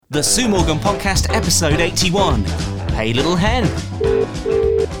The Sue Morgan Podcast, episode 81. Hey, little hen.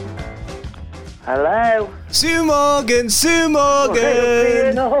 Hello? Sue Morgan, Sue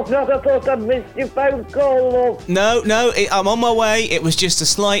Morgan. No, I thought I'd missed your phone call, love. No, I'm on my way. It was just a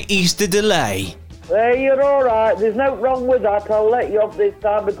slight Easter delay. You're alright. There's no wrong with that. I'll let you off this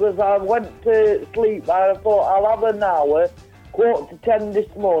time because I went to sleep and I thought I'll have an hour, 9:45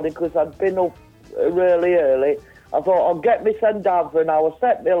 this morning, because I'd been up really early. I thought I'll get me sent down for an hour,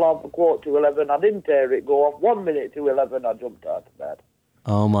 set me alarm for 11:15. I didn't hear it go off. 1 minute to 11, I jumped out of bed.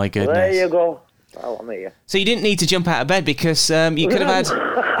 Oh, my goodness. There you go. Oh, I'm here. So you didn't need to jump out of bed because you could have had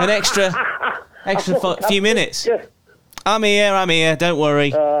an extra few minutes. I'm here, don't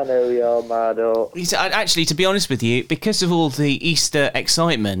worry. I know you're mad up. Actually, to be honest with you, because of all the Easter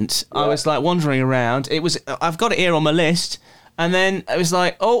excitement, I was like wandering around. I've got it here on my list, and then I was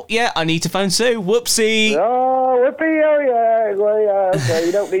like, oh yeah, I need to phone Sue. Whoopsie. Oh, whoopsie, oh yeah. Well, yeah, okay,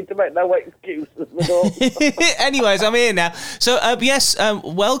 you don't need to make no excuses. Anyways, I'm here now. So, yes,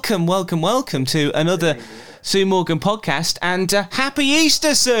 welcome to another Sue Morgan podcast, and happy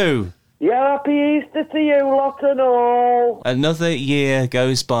Easter, Sue. Yeah, happy Easter to you, lot and all. Another year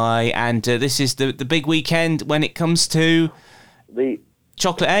goes by, and this is the big weekend when it comes to the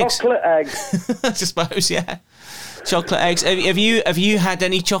chocolate eggs. Chocolate eggs, I suppose, yeah. Chocolate eggs. Have you had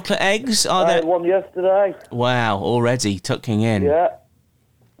any chocolate eggs? I had one yesterday. Wow, already tucking in. Yeah,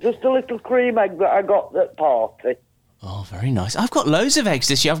 just a little cream egg that I got at party. Oh, very nice. I've got loads of eggs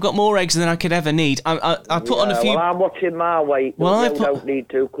this year. I've got more eggs than I could ever need. I put on a few... Well, I'm watching my weight. Well, you don't need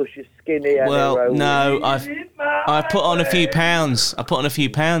to because you're skinny anyway. Well, no, I put on a few pounds. I put on a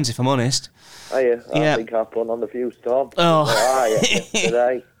few pounds, if I'm honest. Oh, yeah? Yeah. I think I put on a few stomps. Oh.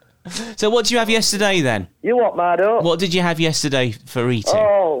 Yesterday. So what did you have yesterday, then? You what, Mado? What did you have yesterday for eating?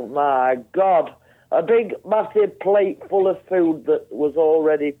 Oh, my God. A big, massive plate full of food that was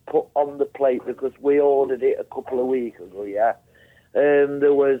already put on the plate because we ordered it a couple of weeks ago, yeah.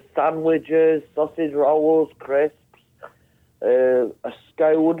 There was sandwiches, sausage rolls, crisps, a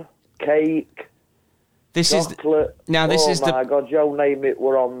scone, cake, chocolate. Oh, my God, Joe name it,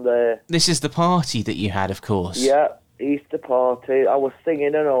 were on there. This is the party that you had, of course. Yeah, Easter party. I was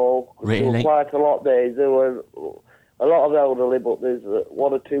singing and all. Really? There were quite a lot there. There were... a lot of elderly, but there's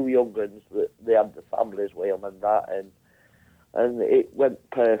one or two young ones that they had the families with them and that, and it went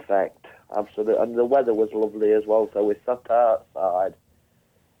perfect, absolutely. And the weather was lovely as well, so we sat outside.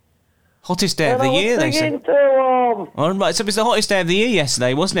 Hottest day of the year, they said. All right, so it was the hottest day of the year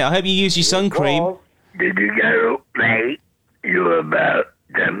yesterday, wasn't it? I hope you used your sun cream. Did you get up late? You were about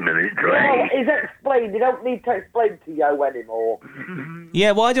 10 minutes late. Oh, it's explained. You don't need to explain to you anymore.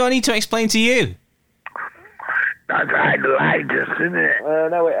 Yeah, why do I need to explain to you? That's hydrolitis, isn't it?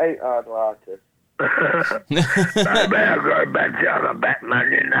 No, it ain't hydrolitis. Maybe I'll go back on a bet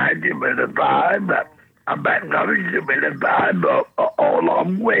Man United with a 5, but I bet Norwich with a 5, but all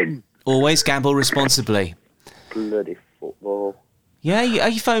on win. Always gamble responsibly. Bloody football. Yeah,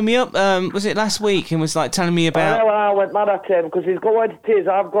 you phoned me up, was it last week, and was like telling me about... I went mad at him because he's going to tears.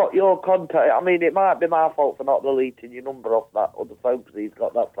 I've got your contact. I mean, it might be my fault for not deleting your number off that other phone because he's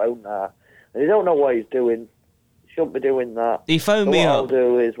got that phone now. And he don't know what he's doing. Shouldn't be doing that. He phoned me up. What I'll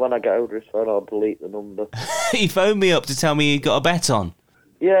do is when I get over his phone, I'll delete the number. He phoned me up to tell me he got a bet on.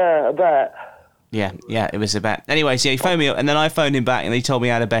 Yeah, a bet. Yeah, it was a bet. Anyways, yeah, he phoned me up, and then I phoned him back, and he told me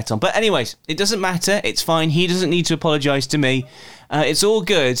I had a bet on. But anyways, it doesn't matter. It's fine. He doesn't need to apologise to me. It's all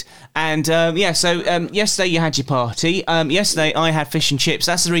good. And, so yesterday you had your party. Yesterday I had fish and chips.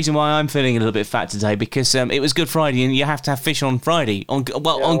 That's the reason why I'm feeling a little bit fat today, because it was Good Friday, and you have to have fish on Friday. On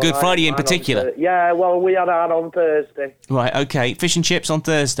Good Friday in particular. Yeah, well, we had ours on Thursday. Right, okay. Fish and chips on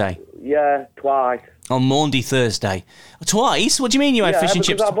Thursday. Yeah, twice. On Maundy Thursday. Twice? What do you mean you had fish and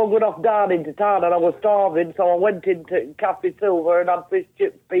chips? Yeah, because I buggered off down into town and I was starving, so I went into Cafe Silver and had fish,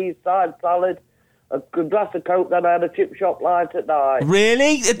 chips, peas, side salad, a glass of Coke, then I had a chip shop light at night.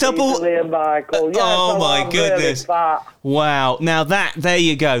 Really? A double? Lee and Michael. Yeah, oh, so my I'm goodness. Really fat. Wow. Now there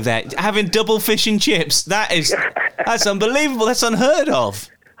you go there. Having double fish and chips, that's unbelievable. That's unheard of.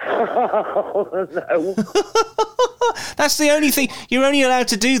 Oh, no. That's the only thing. You're only allowed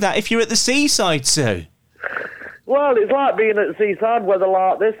to do that if you're at the seaside, Sue. Well, it's like being at the seaside weather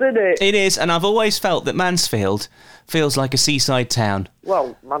like this, isn't it? It is, and I've always felt that Mansfield feels like a seaside town.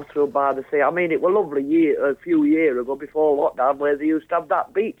 Well, Mansfield by the sea. I mean, it was lovely a few years ago before lockdown where they used to have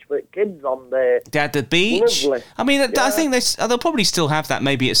that beach with kids on there. They had the beach. Lovely. I mean, Yeah. I think they'll probably still have that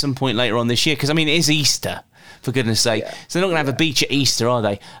maybe at some point later on this year, because, I mean, it is Easter. for goodness sake. So they're not going to have a beach at Easter, are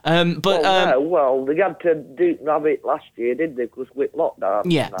they? Well, they had to have it last year, didn't they? Because with lockdown.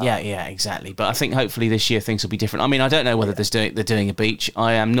 Yeah, exactly. But I think hopefully this year things will be different. I mean, I don't know whether they're doing a beach.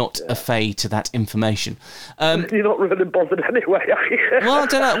 I am not a fay to that information. You're not really bothered anyway, are you? Well, I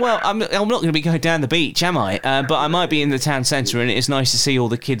don't know. Well, I'm not going to be going down the beach, am I? But I might be in the town centre, and it's nice to see all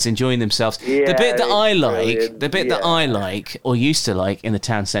the kids enjoying themselves. Yeah, the bit that I like, brilliant. that I like or used to like in the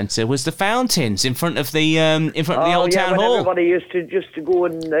town centre was the fountains in front of the old town hall. Everybody used to go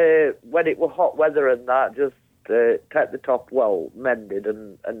and when it was hot weather and that, just take the top mended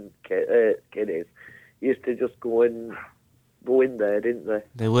and kiddies used to just go in there, didn't they?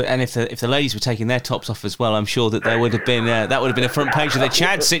 They were, and if the ladies were taking their tops off as well, I'm sure that there would have been a front page of the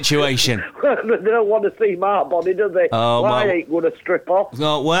Chad situation. They don't want to see my body, do they? Oh, I ain't going to strip off.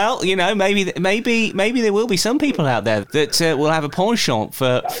 Well, maybe there will be some people out there that will have a penchant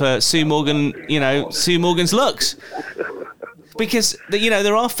for Sue Morgan, Sue Morgan's looks. Because,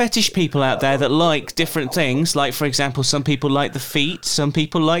 there are fetish people out there that like different things. Like, for example, some people like the feet, some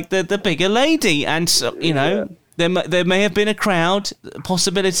people like the bigger lady. And, there may have been a crowd,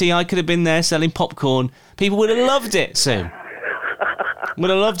 possibility I could have been there selling popcorn. People would have loved it, Sue. Would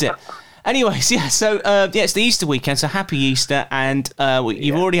have loved it. Anyways, so it's the Easter weekend, so happy Easter. And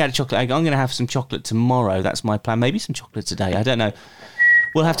you've already had a chocolate egg. I'm going to have some chocolate tomorrow. That's my plan. Maybe some chocolate today. I don't know.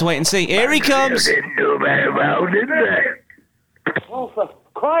 We'll have to wait and see. Here he comes. Didn't do very well, did they? Oh, for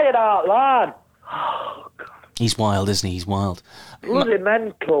crying out loud. Oh, God. He's wild, isn't he? He's wild. Bloody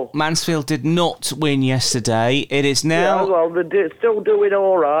mental. Mansfield did not win yesterday. It is now... Yeah, well, they're still doing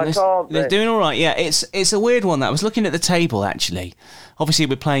all right, aren't they? They're doing all right, yeah. It's a weird one, that. I was looking at the table, actually. Obviously,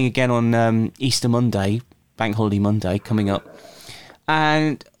 we're playing again on Easter Monday, Bank Holiday Monday, coming up.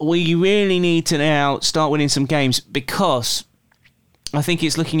 And we really need to now start winning some games because I think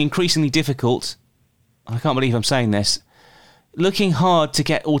it's looking increasingly difficult. I can't believe I'm saying this. Looking hard to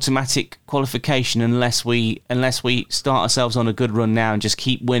get automatic qualification unless we start ourselves on a good run now and just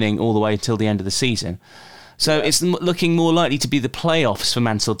keep winning all the way until the end of the season. So it's looking more likely to be the playoffs for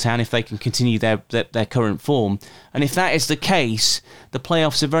Mansfield Town if they can continue their current form. And if that is the case, the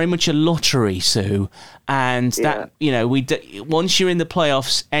playoffs are very much a lottery, Sue. And that once you're in the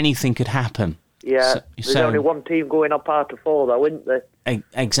playoffs, anything could happen. Yeah, there's only one team going up out of four, though, isn't there?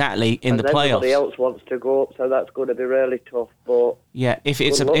 Exactly, in the playoffs. Everybody else wants to go up, so that's going to be really tough. But yeah, if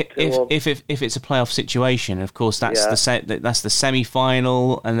it's a playoff situation, of course that's the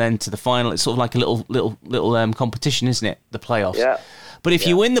semi-final, and then to the final. It's sort of like a little competition, isn't it? The playoffs. Yeah. But if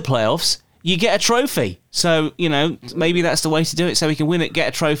you win the playoffs, you get a trophy. So, maybe that's the way to do it, so we can win it, get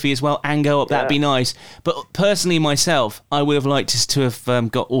a trophy as well, and go up. That'd be nice. But personally, myself, I would have liked us to have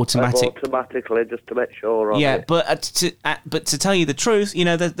got automatic. Automatically, just to make sure. But to tell you the truth,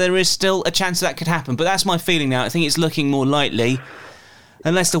 there is still a chance that could happen. But that's my feeling now. I think it's looking more likely,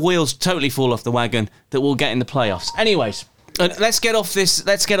 unless the wheels totally fall off the wagon, that we'll get in the playoffs. Anyways. Let's get off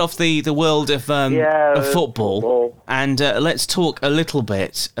the world of football. And let's talk a little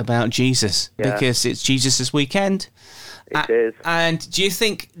bit about Jesus, because it's Jesus' weekend. It is. And do you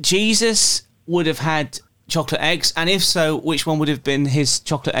think Jesus would have had chocolate eggs? And if so, which one would have been his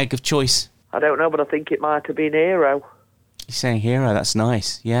chocolate egg of choice? I don't know, but I think it might have been Hero. You're saying Hero, that's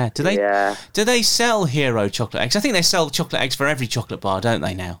nice. Yeah. Do they sell Hero chocolate eggs? I think they sell chocolate eggs for every chocolate bar, don't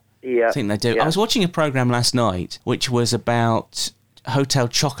they now? Yeah. I think they do. Yeah. I was watching a programme last night which was about Hotel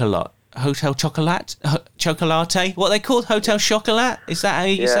Chocolat. Chocolate? What are they called? Hotel Chocolat? Is that how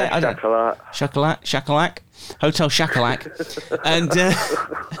you say it? Chocolat. Hotel Shakalak.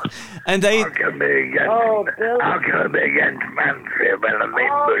 and they... How can be against Mansfield when I mean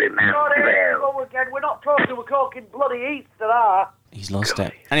bloody Mansfield? Again. We're not talking, we're talking bloody Easter, He's lost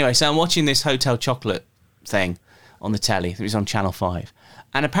it. Anyway, so I'm watching this Hotel Chocolate thing on the telly. It was on Channel 5.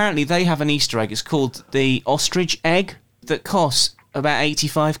 And apparently they have an Easter egg. It's called the ostrich egg that costs about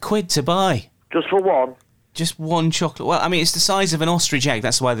 85 quid to buy. Just for one? Just one chocolate. Well, I mean, it's the size of an ostrich egg.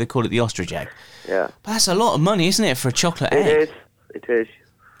 That's why they call it the ostrich egg. Yeah. But that's a lot of money, isn't it, for a chocolate egg? It is.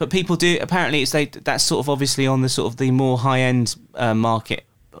 But people do, apparently, that's sort of obviously on the sort of the more high-end market.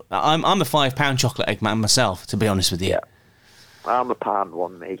 I'm a £5 chocolate egg man myself, to be honest with you. Yeah. I'm a pound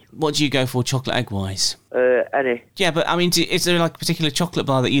one, me. What do you go for chocolate egg-wise? Any. Yeah, but I mean, is there like a particular chocolate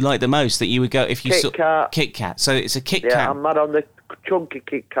bar that you like the most that you would go if you Kit Kat. Kit Kat. So it's a Kit Kat. Yeah, I'm mad on the chunky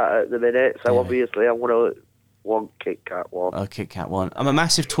Kit Kat at the minute, so obviously I'm going to want Kit Kat one. Oh, Kit Kat one. I'm a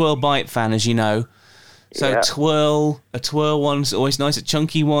massive Twirl Bite fan, as you know. So a twirl one's always nice. A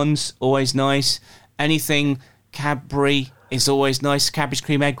chunky one's always nice. Anything Cadbury is always nice. Cadbury's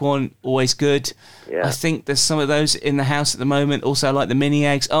cream egg one, always good. Yeah. I think there's some of those in the house at the moment. Also, I like the mini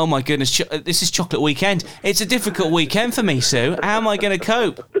eggs. Oh my goodness, this is chocolate weekend. It's a difficult weekend for me, Sue. How am I going to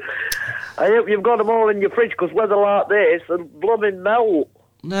cope? I hope you've got them all in your fridge, because weather like this and blooming melt.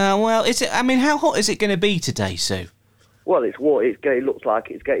 No, well, is it? I mean, how hot is it going to be today, Sue? Well, it's warm. It looks like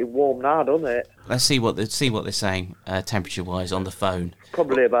it's getting warm now, doesn't it? Let's see what they're saying temperature-wise on the phone.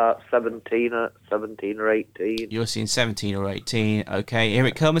 Probably about 17 or 18. You're seeing 17 or 18. Okay, here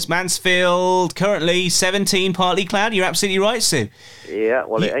it comes. Mansfield, currently 17, partly cloudy. You're absolutely right, Sue. Yeah,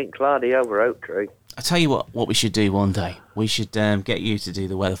 well, it ain't cloudy over Oak Tree. I tell you what we should do one day. We should get you to do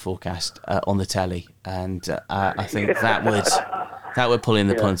the weather forecast on the telly, and I think that would pull in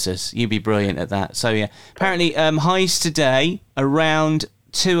the punters. You'd be brilliant at that. So yeah, apparently highs today around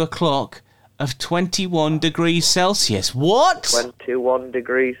 2 o'clock of 21 degrees Celsius. What? 21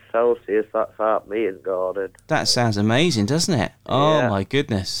 degrees Celsius. That's out me in garden. That sounds amazing, doesn't it? Oh Yeah. my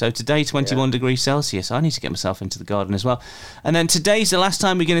goodness. So today 21 degrees Celsius. I need to get myself into the garden as well. And then today's the last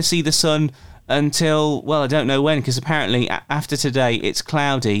time we're going to see the sun until, well, I don't know when, because apparently after today it's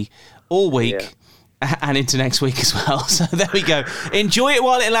cloudy all week and into next week as well. So there we go. Enjoy it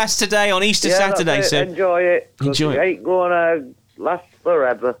while it lasts today on Easter Saturday. That's it. So Enjoy it. 'Cause Enjoy it it. ain't going to last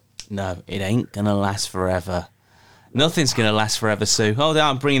forever. no, it ain't going to last forever. Nothing's going to last forever, Sue. Oh,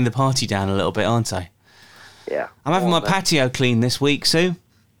 I'm bringing the party down a little bit, aren't I? Yeah. I'm having my Well, then. patio cleaned this week, Sue.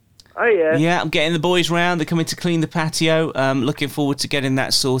 Oh, yeah. Yeah, I'm getting the boys round. They're coming to clean the patio. Looking forward to getting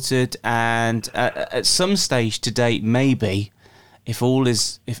that sorted. And at some stage today, maybe, if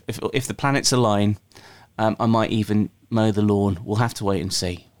the planets align, I might even mow the lawn. We'll have to wait and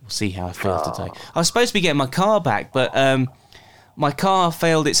see. We'll see how I feel today. I was supposed to be getting my car back, but my car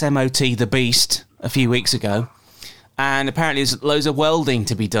failed its MOT, the Beast, a few weeks ago, and apparently there's loads of welding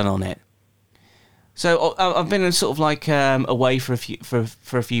to be done on it. So I've been sort of like away for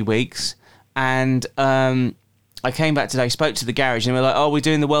a few weeks, and I came back today, spoke to the garage, and they were like, "Oh, we're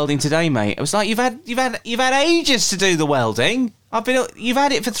doing the welding today, mate." I was like, "You've had ages to do the welding. You've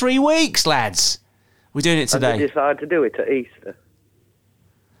had it for 3 weeks, lads. We're doing it And today." they decide to do it at Easter.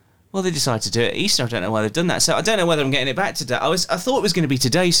 Well, they decided to do it at Easter. I don't know why they've done that. So I don't know whether I'm getting it back today. I thought it was going to be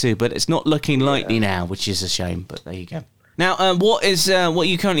today, Sue, but it's not looking likely now, which is a shame. But there you go. Now, what are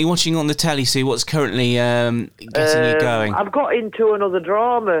you currently watching on the telly, Sue? What's currently getting you going? I've got into another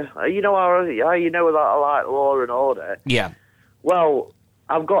drama. You know how you know that I like Law and Order. Yeah. Well,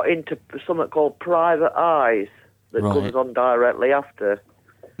 I've got into something called Private Eyes that Right. comes on directly after.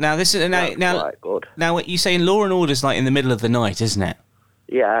 Now this is That's now quite good. now what you saying? Law and Order's like in the middle of the night, isn't it?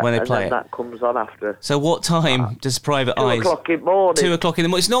 Yeah, When they and play then it. that comes on after. So what time does Private 2 Eyes? o'clock in the morning. 2 o'clock in the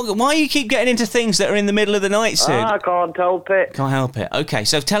morning. It's not. Why you keep getting into things that are in the middle of the night, Sue? I can't help it. Can't help it. Okay,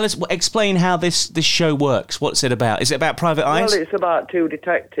 so tell us, explain how this show works. What's it about? Is it about Private Eyes? Well, it's about two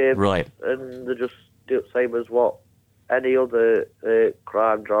detectives. Right. And they're just the same as what any other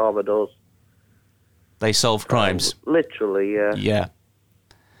crime drama does. They solve crimes. Literally, yeah. Yeah.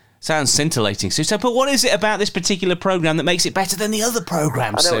 Sounds scintillating, Sue. So, but what is it about this particular programme that makes it better than the other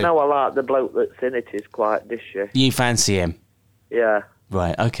programmes, I don't Sue? know, I like the bloke that's in it. He's quite dishy. You fancy him? Yeah.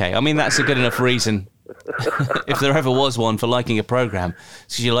 Right, okay. I mean, that's a good enough reason, if there ever was one, for liking a programme,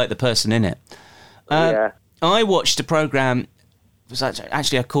 because you like the person in it. Yeah. I watched a programme,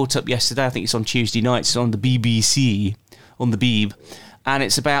 actually I caught up yesterday, I think it's on Tuesday nights, it's on the BBC, on the Beeb, and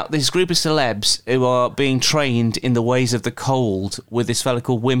it's about this group of celebs who are being trained in the ways of the cold with this fella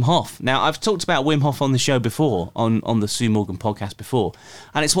called Wim Hof. Now, I've talked about Wim Hof on the show before, on the Sue Morgan podcast before,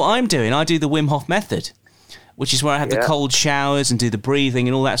 and it's what I'm doing. I do the Wim Hof method, which is where I have the Yeah. cold showers and do the breathing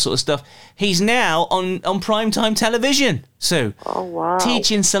and all that sort of stuff. He's now on primetime television, Sue. Oh, wow.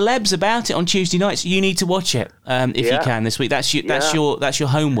 Teaching celebs about it on Tuesday nights. You need to watch it if you Yeah. can this week. That's Yeah. your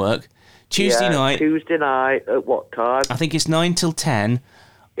homework. Tuesday night. Tuesday night, at what time? I think it's 9 till 10.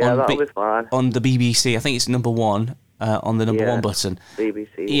 Yeah, on that'll be fine. on the BBC. I think it's number 1 on the number Yeah. 1 button. BBC.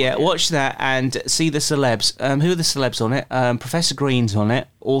 Yeah, watch that and see the celebs. Who are the celebs on it? Professor Green's on it.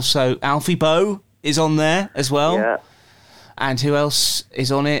 Also, Alfie Boe is on there as well. Yeah. And who else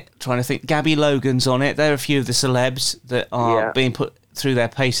is on it? Trying to think. Gabby Logan's on it. There are a few of the celebs that are Yeah. being put through their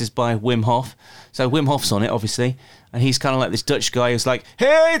paces by Wim Hof. So Wim Hof's on it, obviously. And he's kind of like this Dutch guy who's like,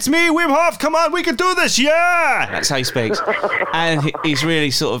 "Hey, it's me, Wim Hof. Come on, we can do this, yeah!" That's how he speaks. And he's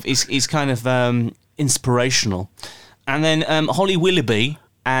really sort of, he's kind of inspirational. And then Holly Willoughby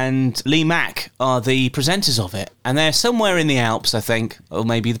and Lee Mack are the presenters of it. And they're somewhere in the Alps, I think. Or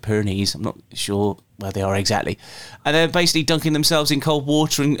maybe the Pyrenees. I'm not sure where they are exactly. And they're basically dunking themselves in cold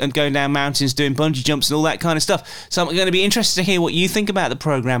water and going down mountains, doing bungee jumps and all that kind of stuff. So I'm going to be interested to hear what you think about the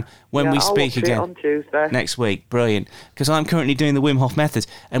programme when we speak again on Tuesday next week. Brilliant. Because I'm currently doing the Wim Hof method.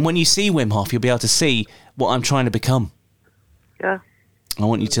 And when you see Wim Hof, you'll be able to see what I'm trying to become. Yeah. I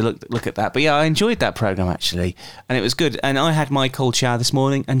want you to look at that. But yeah, I enjoyed that programme actually. And it was good. And I had my cold shower this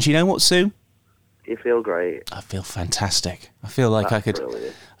morning. And do you know what, Sue? You feel great. I feel fantastic. I feel like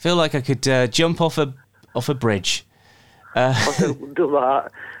Brilliant. I feel like I could jump off a bridge. Don't do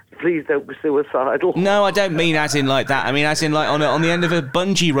that. Please don't be suicidal. No, I don't mean as in like that. I mean as in like on the end of a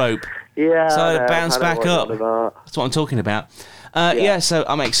bungee rope. Yeah. So I I'd bounce back up. About. That's what I'm talking about. Yeah, so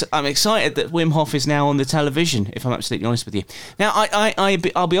I'm excited that Wim Hof is now on the television, if I'm absolutely honest with you. Now,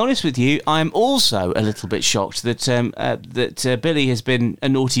 I'll be honest with you, I'm also a little bit shocked that Billy has been a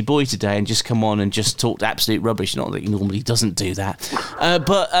naughty boy today and just come on and just talked absolute rubbish. Not that he normally doesn't do that.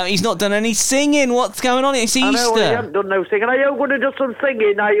 But he's not done any singing. What's going on? It's Easter. I know, well, you haven't done no singing. Are you going to do some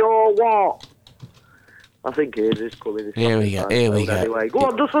singing, are you, or what? I think it is coming. Here we go. Anyway, go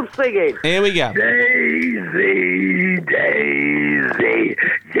on, do some singing. Here we go. Daisy, Daisy,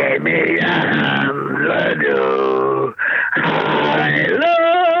 give me a hand to do. I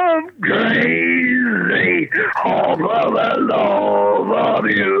love crazy all for the love of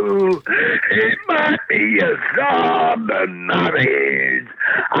you. It might be a song that married.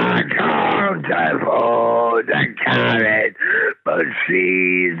 I can't afford to carry it, but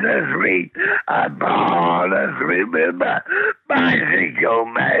she's a sweet, upon a sweet bicycle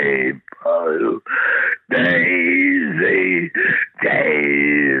made for you. Daisy,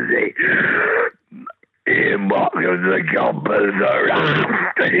 Daisy, in walking the compass around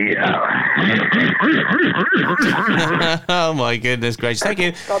Oh my goodness gracious! Thank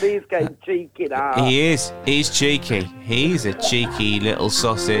you. God, he's getting cheeky now. He is. He's cheeky. He's a cheeky little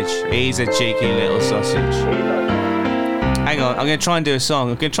sausage. He's a cheeky little sausage. Hang on, I'm going to try and do a song.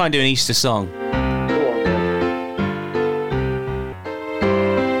 I'm going to try and do an Easter song. Go on, then.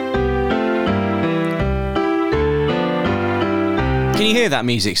 Can you hear that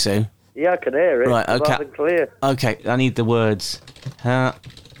music, Sue? Yeah, I can hear it. Right, It's okay. loud and clear. Okay, I need the words.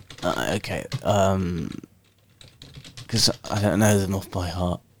 Okay, because I don't know them off by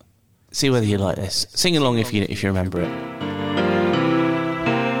heart. See whether you like this. Sing along if you remember it.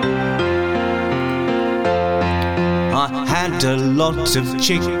 I had a lot of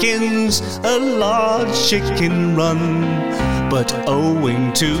chickens, a large chicken run. But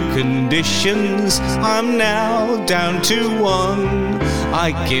owing to conditions, I'm now down to one.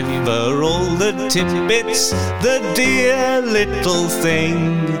 I give her all the tidbits, the dear little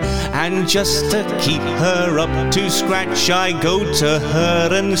thing. And just to keep her up to scratch, I go to her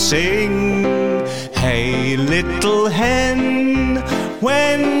and sing. Hey little hen,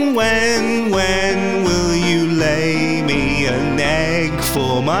 when will you lay me an egg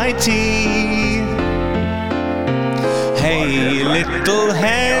for my tea? Hey little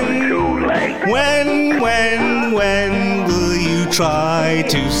hen, when will you try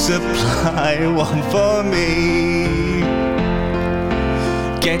to supply one for me?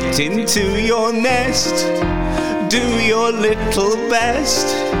 Get into your nest, do your little best,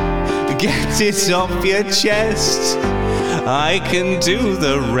 get it off your chest, I can do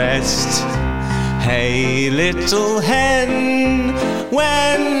the rest. Hey little hen,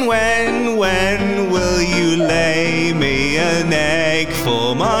 when will you lay me an egg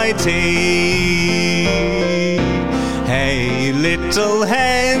for my tea? Hey little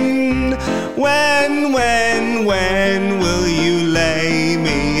hen, when will you lay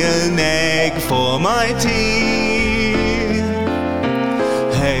me an egg for my tea?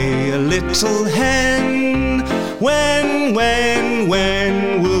 Hey little hen, when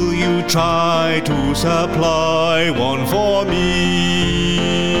will you try to supply one for me?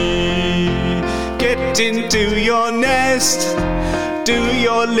 Get into your nest, do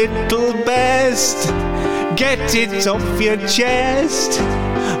your little best, get it off your chest,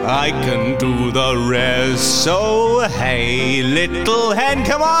 I can do the rest. So hey little hen,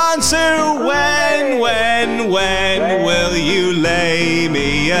 come on Sue, when will you lay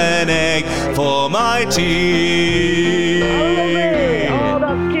me an egg for my tea? Oh,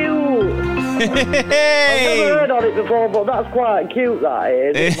 that's cute. I've never heard of it before, but that's quite cute, that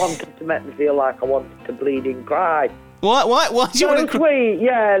is. It wanted to make me feel like I wanted to bleeding cry. What do you So want to sweet,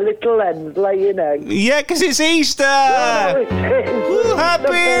 yeah, little hens laying eggs. Yeah, because it's Easter! Oh, it is. Woo,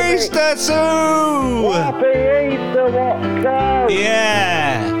 happy Easter, Sue! Happy Easter, what cows?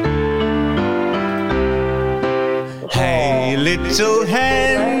 Yeah! Hey, little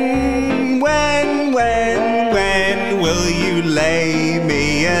hen, when will you lay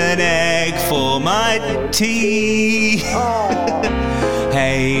me an egg for my tea.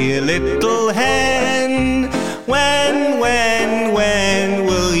 Hey, little hen, when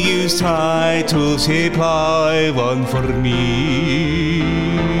will you try to supply one for me?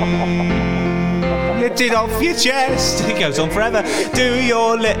 Let it off your chest. It goes on forever. Do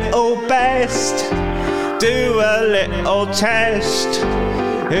your little best. Do a little test.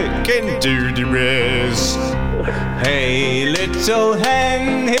 It can do the rest. Hey, little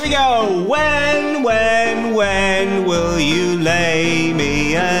hen, here we go. When will you lay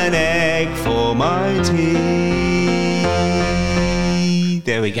me an egg for my tea?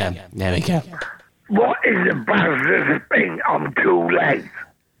 There we go. What is the fastest thing on two legs?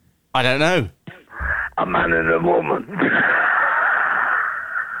 I don't know. A man and a woman.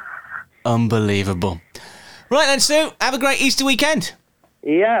 Unbelievable. Right then, Stu, have a great Easter weekend.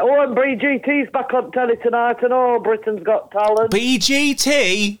 Yeah, and BGT's back on telly tonight, and Britain's Got Talent.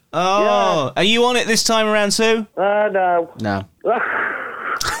 BGT? Oh, Yeah. Are you on it this time around, Sue? No. No.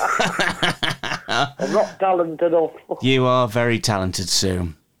 I'm not talented enough. You are very talented,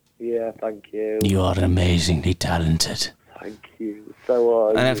 Sue. Yeah, thank you. You are amazingly talented. Thank you. So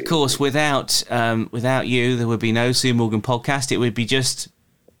And of course, without you, there would be no Sue Morgan podcast. It would be just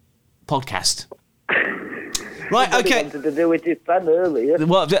podcast. Right, okay. Wanted to do it his son earlier.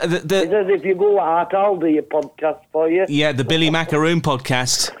 Well, He says if you go out, I'll do your podcast for you. yeah, the Billy Macaroon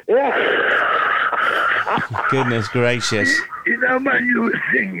podcast. Yeah. Goodness gracious. You know, when you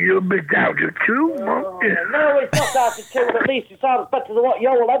sing, you're a bit out of tune, won't you? No, it's not out of tune. At least it sounds better than what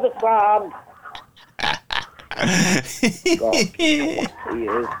you'll ever sound. God, he is.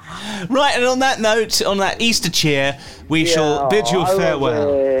 Right, and on that note, on that Easter cheer, we shall bid you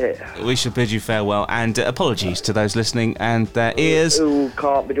farewell. We shall bid you farewell, and apologies to those listening and their ears. Who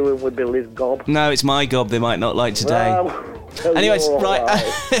can't be doing with Billy's gob. No, it's my gob they might not like today. Well, Anyways, right.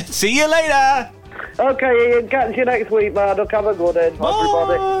 See you later. Okay, Ian, catch you next week, man. Have a good one,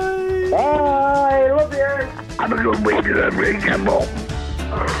 everybody. Bye. Love you. Have a good week, everybody. Come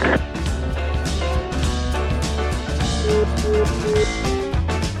on.